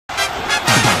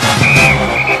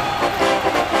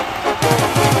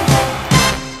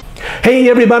Hey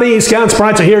everybody, Scott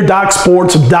Spreitzer here,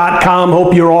 DocSports.com.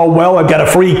 Hope you're all well. I've got a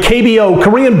free KBO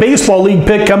Korean Baseball League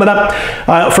pick coming up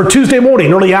for Tuesday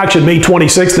morning. Early action, May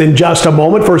 26th in just a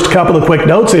moment. First, a couple of quick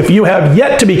notes. If you have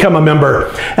yet to become a member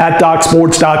at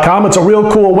DocSports.com, it's a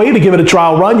real cool way to give it a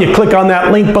trial run. You click on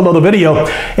that link below the video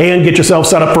and get yourself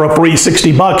set up for a free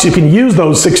 $60. You can use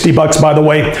those $60, by the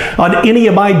way, on any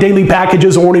of my daily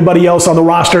packages or anybody else on the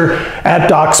roster at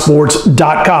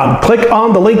DocSports.com. Click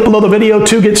on the link below the video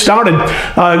to get started.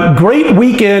 Great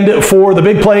weekend for the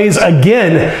big plays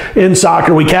again in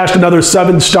soccer. We cashed another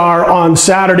 7-star on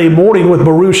Saturday morning with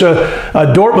Borussia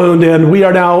Dortmund, and we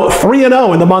are now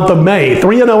 3-0 in the month of May.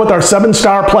 3-0 with our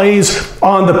 7-star plays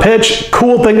on the pitch.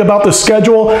 Cool thing about the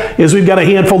schedule is we've got a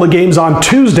handful of games on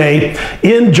Tuesday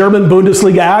in German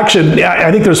Bundesliga action.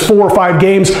 I think there's 4 or 5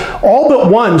 games. All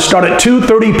but one start at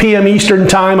 2:30 p.m. Eastern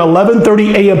Time,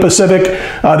 11:30 a.m. Pacific.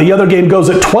 The other game goes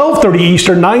at 12:30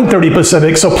 Eastern, 9:30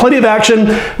 Pacific. So plenty of action.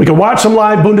 We can watch some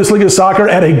live Bundesliga soccer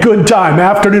at a good time.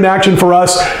 Afternoon action for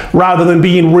us rather than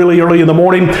being really early in the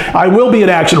morning. I will be in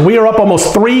action. We are up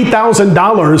almost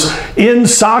 $3,000 in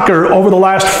soccer over the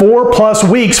last 4+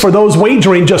 weeks for those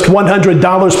wagering just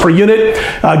 $100 per unit.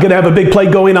 Going to have a big play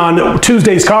going on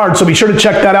Tuesday's card, so be sure to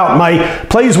check that out. My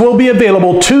plays will be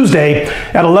available Tuesday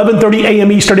at 11:30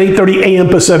 a.m. Eastern, 8:30 a.m.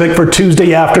 Pacific for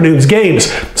Tuesday afternoon's games.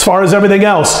 As far as everything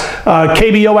else,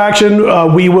 KBO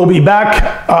action, we will be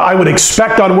back, I would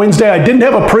expect, on Wednesday. I didn't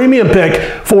have a premium pick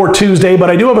for Tuesday, but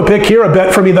I do have a pick here, a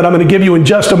bet for me that I'm going to give you in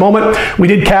just a moment. We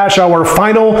did cash our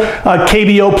final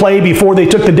KBO play before they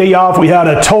took the day off. We had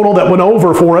a total that went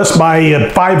over for us by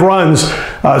 5 runs,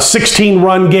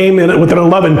 16-run game with an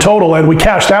 11 total, and we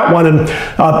cashed that one and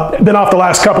been off the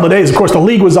last couple of days. Of course, the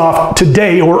league was off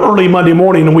today or early Monday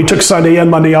morning, and we took Sunday and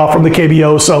Monday off from the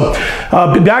KBO. So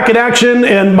back in action,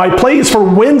 and my plays for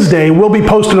Wednesday will be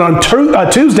posted on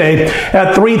Tuesday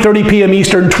at 3:30 p.m.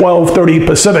 Eastern, 12:30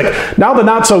 Pacific. Now the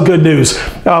not so good news.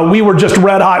 We were just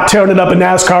red hot tearing it up in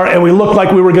NASCAR, and we looked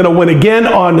like we were going to win again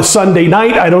on Sunday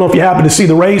night. I don't know if you happened to see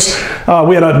the race.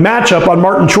 We had a matchup on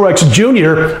Martin Truex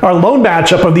Jr., our lone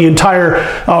matchup of the entire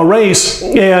race,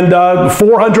 and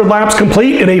 400 laps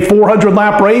complete in a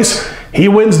 400-lap race. He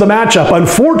wins the matchup.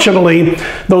 Unfortunately,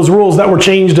 those rules that were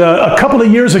changed a couple of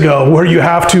years ago, where you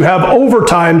have to have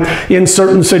overtime in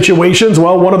certain situations.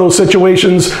 Well, one of those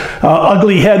situations,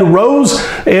 ugly head rose,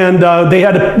 and they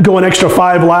had to go an extra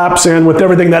 5 laps. And with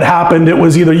everything that happened, it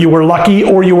was either you were lucky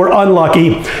or you were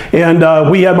unlucky. And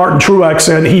we had Martin Truex,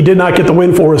 and he did not get the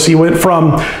win for us. He went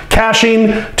from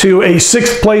cashing to a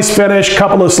 6th place finish,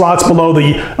 couple of slots below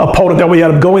the opponent that we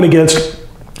had him going against.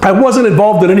 I wasn't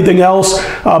involved in anything else,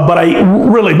 but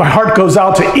my heart goes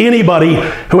out to anybody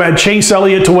who had Chase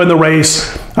Elliott to win the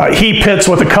race. He pits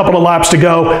with a couple of laps to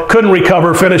go, couldn't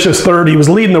recover, finishes 3rd. He was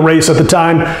leading the race at the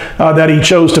time that he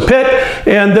chose to pit.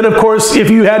 And then, of course, if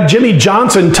you had Jimmy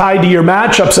Johnson tied to your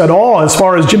matchups at all, as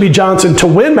far as Jimmy Johnson to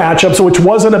win matchups, which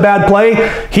wasn't a bad play,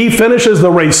 he finishes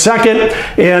the race 2nd.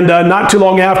 And not too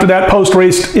long after that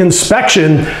post-race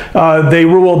inspection, they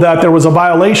ruled that there was a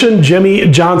violation. Jimmy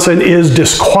Johnson is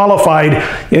disqualified.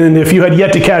 And if you had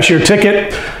yet to cash your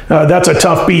ticket, that's a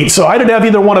tough beat. So I didn't have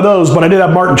either one of those, but I did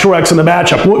have Martin Truex in the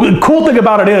matchup. The cool thing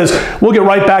about it is we'll get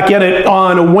right back in it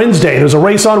on Wednesday. There's a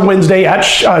race on Wednesday at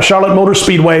Charlotte Motor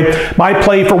Speedway. My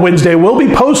play for Wednesday will be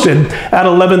posted at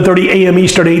 11:30 a.m.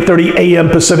 Eastern, 8:30 a.m.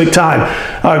 Pacific time.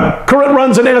 Current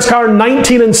runs in NASCAR,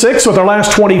 19-6 with our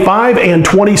last 25 and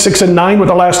 26-9 with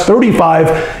our last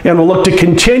 35, and we'll look to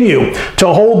continue to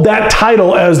hold that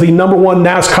title as the #1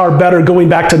 NASCAR bettor going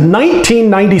back to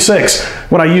 1996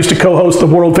 when I used to co-host the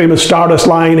world-famous Stardust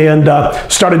line and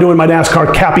started doing my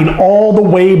NASCAR capping all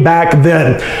the way back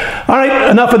then. All right,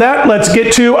 enough of that. Let's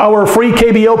get to our free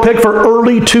KBO pick for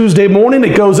early Tuesday morning.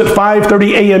 It goes at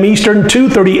 5:30 a.m. Eastern,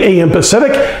 2:30 a.m.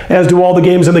 Pacific, as do all the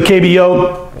games in the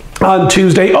KBO on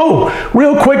Tuesday. Oh,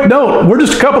 real quick note, we're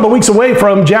just a couple of weeks away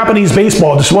from Japanese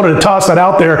baseball. Just wanted to toss that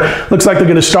out there. Looks like they're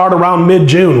going to start around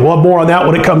mid-June. We'll have more on that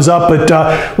when it comes up,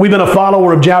 but we've been a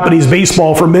follower of Japanese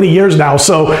baseball for many years now,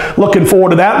 so looking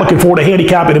forward to that. Looking forward to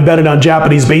handicapping and betting on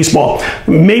Japanese baseball.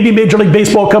 Maybe Major League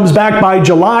Baseball comes back by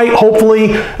July,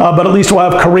 hopefully, but at least we'll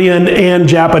have Korean and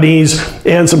Japanese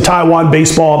and some Taiwan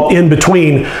baseball in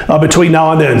between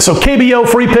now and then. So KBO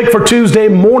free pick for Tuesday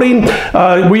morning.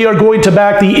 We are going to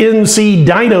back the NC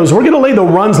Dinos. We're going to lay the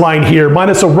runs line here,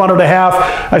 minus a run and a half.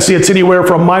 I see it's anywhere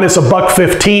from minus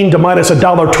 $1.15 to minus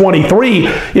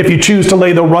 $1.23 if you choose to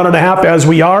lay the run and a half, as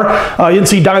we are.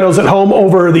 NC Dinos at home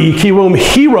over the Kiwoom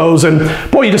Heroes, and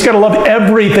boy, you just got to love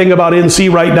everything about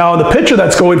NC right now. And the pitcher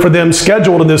that's going for them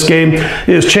scheduled in this game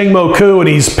is Changmo Koo, and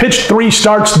he's pitched 3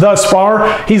 starts thus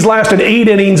far. He's lasted 8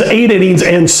 innings,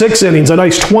 and 6 innings. A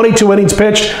nice 22 innings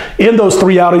pitched in those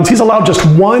 3 outings. He's allowed just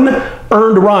 1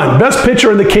 earned run. Best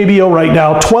pitcher in the KBO right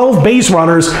now, 12 base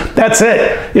runners. That's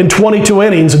it in 22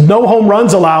 innings. No home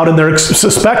runs allowed, and they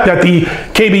suspect that the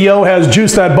KBO has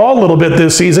juiced that ball a little bit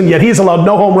this season, yet he's allowed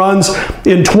no home runs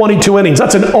in 22 innings.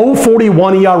 That's an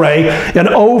 0.41 ERA, an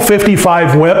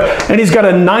 0.55 whip, and he's got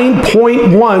a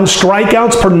 9.1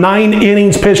 strikeouts per 9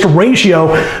 innings pitched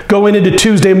ratio going into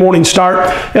Tuesday morning start.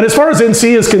 And as far as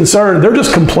NC is concerned, they're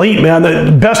just complete, man.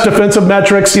 The best defensive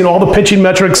metrics, all the pitching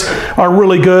metrics are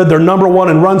really good. They're number 1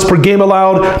 in runs per game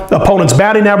allowed, opponent's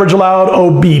batting average allowed,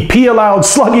 OBP allowed,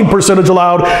 slugging percentage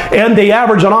allowed, and they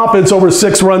average on offense over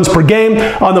 6 runs per game.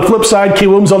 On the flip side,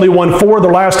 Kiwoom's only won 4 of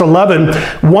their last 11.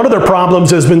 One of their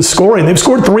problems has been scoring. They've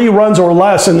scored 3 runs or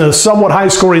less in the somewhat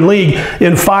high-scoring league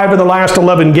in 5 of the last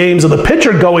 11 games. And the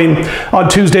pitcher going on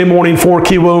Tuesday morning for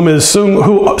Kiwoom is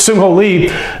Sung-Ho Lee,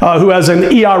 who has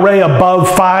an ERA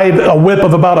above 5, a whip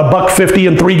of about $1.50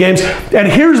 in 3 games. And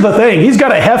here's the thing. He's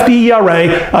got a hefty ERA,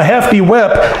 a hefty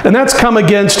whip, and that's come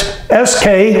against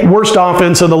SK, worst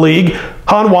offense in the league,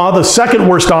 Hanwha, the 2nd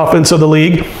worst offense of the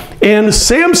league, and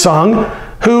Samsung,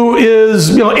 who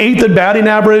is 8th in batting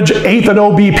average, 8th in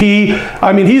OBP.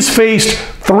 I mean, he's faced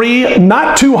 3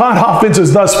 not too hot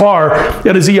offenses thus far,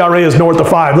 and his ERA is north of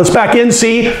 5. Let's back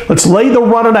NC. Let's lay the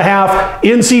run and a half.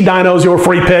 NC Dinos, your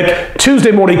free pick.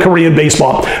 Tuesday morning Korean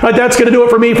baseball. All right, that's going to do it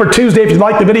for me for Tuesday. If you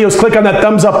like the videos, click on that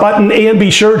thumbs up button and be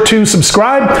sure to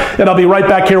subscribe. And I'll be right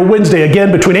back here Wednesday,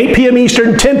 again, between 8 p.m.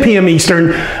 Eastern, 10 p.m. Eastern,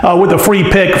 with a free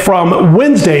pick from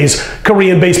Wednesday's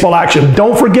Korean baseball action.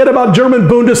 Don't forget about German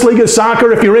Bundesliga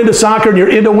soccer. If you're into soccer and you're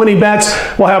into winning bets,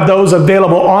 we'll have those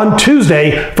available on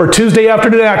Tuesday for Tuesday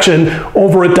afternoon action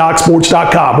over at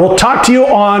DocSports.com. We'll talk to you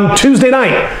on Tuesday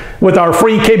night with our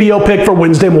free KBO pick for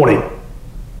Wednesday morning.